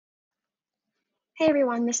Hey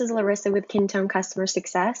everyone, this is Larissa with Kintone Customer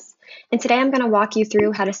Success, and today I'm going to walk you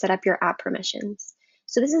through how to set up your app permissions.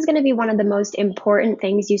 So this is going to be one of the most important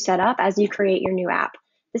things you set up as you create your new app.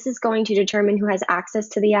 This is going to determine who has access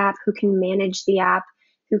to the app, who can manage the app,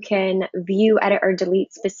 who can view, edit, or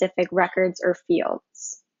delete specific records or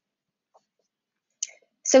fields.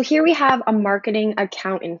 So here we have a marketing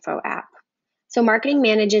account info app. So marketing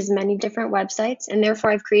manages many different websites, and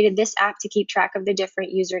therefore I've created this app to keep track of the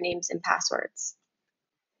different usernames and passwords.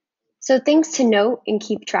 So things to note and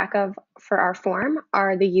keep track of for our form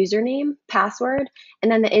are the username, password,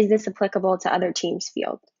 and then the is this applicable to other teams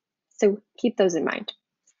field. So keep those in mind.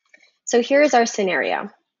 So here's our scenario.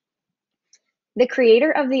 The creator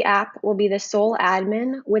of the app will be the sole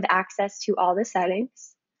admin with access to all the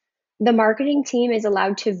settings. The marketing team is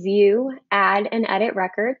allowed to view, add, and edit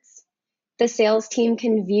records. The sales team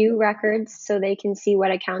can view records so they can see what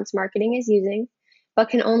accounts marketing is using, but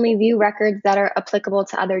can only view records that are applicable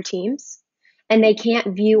to other teams. And they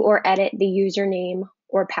can't view or edit the username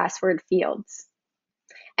or password fields.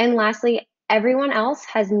 And lastly, everyone else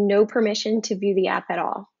has no permission to view the app at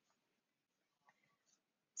all.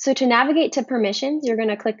 So to navigate to permissions, you're going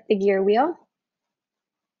to click the gear wheel,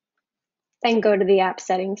 then go to the app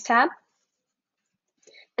settings tab.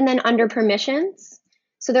 And then under permissions,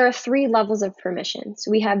 so there are 3 levels of permissions.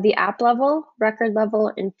 We have the app level, record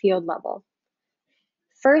level, and field level.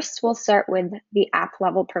 First, we'll start with the app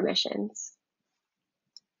level permissions.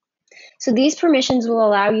 So these permissions will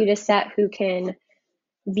allow you to set who can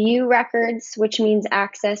view records, which means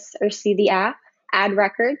access or see the app, add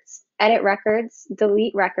records, edit records,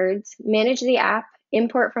 delete records, manage the app,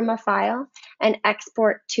 import from a file, and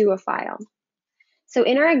export to a file. So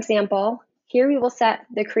in our example, here we will set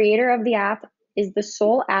the creator of the app is the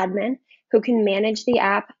sole admin who can manage the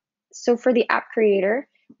app. So for the app creator,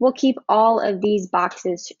 we'll keep all of these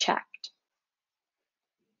boxes checked.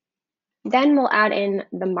 Then we'll add in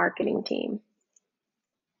the marketing team.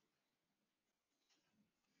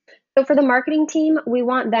 So for the marketing team, we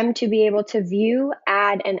want them to be able to view,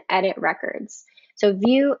 add, and edit records. So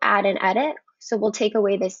view, add, and edit. So we'll take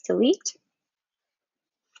away this delete.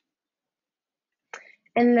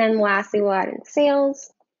 And then lastly, we'll add in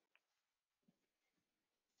sales.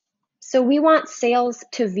 So we want sales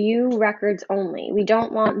to view records only. We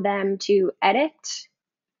don't want them to edit,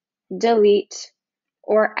 delete,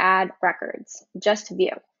 or add records, just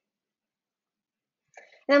view.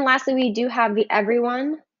 And then lastly, we do have the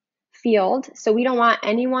everyone field. So we don't want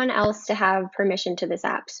anyone else to have permission to this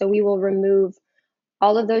app. So we will remove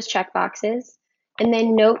all of those checkboxes. And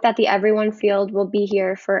then note that the everyone field will be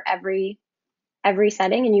here for every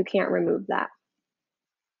setting, and you can't remove that.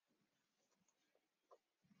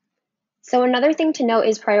 So another thing to note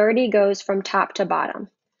is priority goes from top to bottom.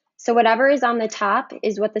 So whatever is on the top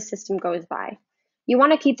is what the system goes by. You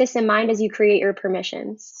want to keep this in mind as you create your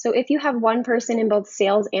permissions. So if you have one person in both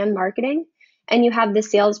sales and marketing, and you have the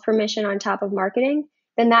sales permission on top of marketing,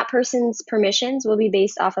 then that person's permissions will be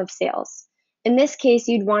based off of sales. In this case,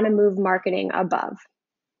 you'd want to move marketing above.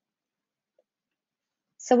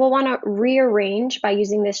 So we'll want to rearrange by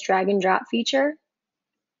using this drag and drop feature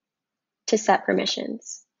to set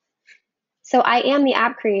permissions. So I am the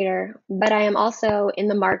app creator, but I am also in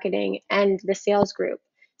the marketing and the sales group.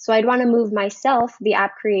 So I'd want to move myself, the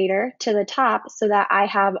app creator, to the top so that I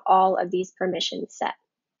have all of these permissions set.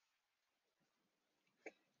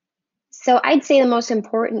 So I'd say the most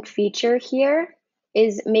important feature here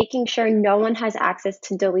is making sure no one has access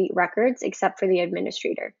to delete records except for the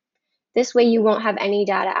administrator. This way you won't have any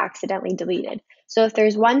data accidentally deleted. So if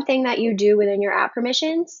there's one thing that you do within your app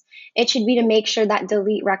permissions, it should be to make sure that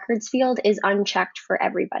delete records field is unchecked for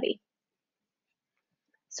everybody.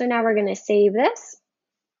 So now we're going to save this.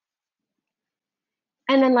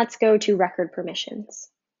 And then let's go to record permissions.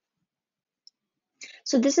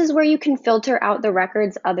 So this is where you can filter out the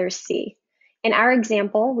records others see. In our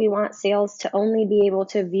example, we want sales to only be able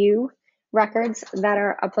to view records that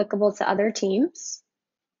are applicable to other teams.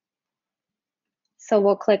 So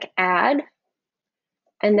we'll click add,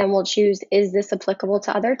 and then we'll choose, is this applicable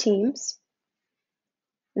to other teams?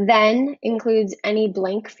 Then includes any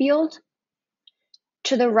blank field.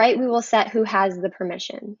 To the right, we will set who has the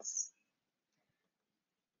permissions.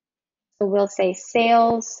 So we'll say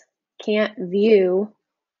sales can't view,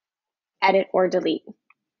 edit, or delete.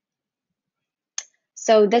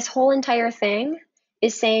 So this whole entire thing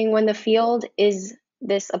is saying when the field is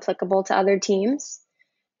this applicable to other teams,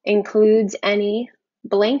 includes any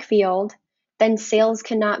blank field, then sales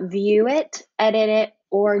cannot view it, edit it,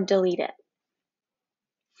 or delete it.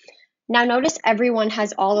 Now notice everyone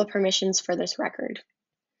has all the permissions for this record.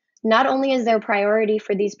 Not only is there priority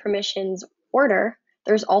for these permissions order,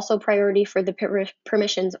 there's also priority for the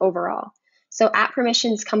permissions overall. So app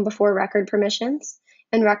permissions come before record permissions,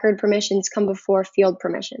 and record permissions come before field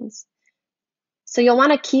permissions. So you'll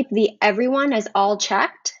want to keep the everyone as all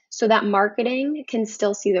checked so that marketing can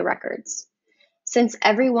still see the records. Since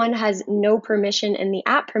everyone has no permission in the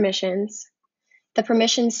app permissions, the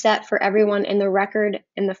permissions set for everyone in the record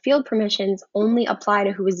and the field permissions only apply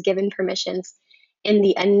to who was given permissions in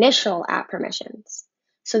the initial app permissions.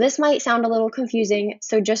 So this might sound a little confusing,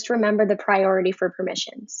 so just remember the priority for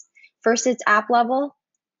permissions. First, it's app level,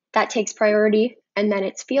 that takes priority, and then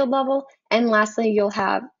it's field level, and lastly, you'll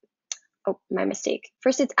have, oh, my mistake.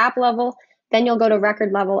 First, it's app level, then you'll go to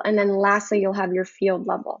record level, and then lastly, you'll have your field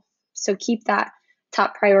level. So keep that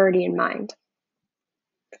top priority in mind.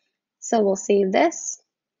 So we'll save this,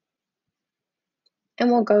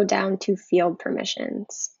 and we'll go down to field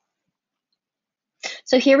permissions.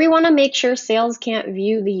 So here we want to make sure sales can't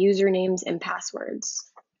view the usernames and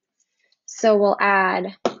passwords. So we'll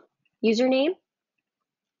add username,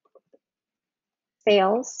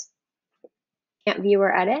 sales, can't view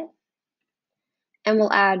or edit, and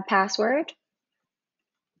we'll add password,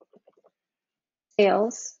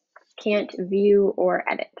 sales, can't view or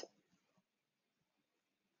edit.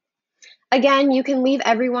 Again, you can leave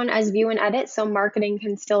everyone as view and edit so marketing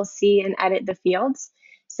can still see and edit the fields,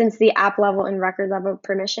 since the app level and record level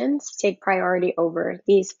permissions take priority over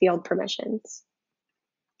these field permissions.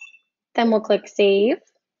 Then we'll click Save,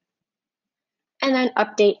 and then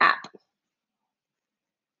Update App.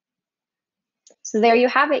 So there you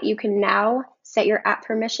have it. You can now set your app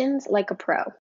permissions like a pro.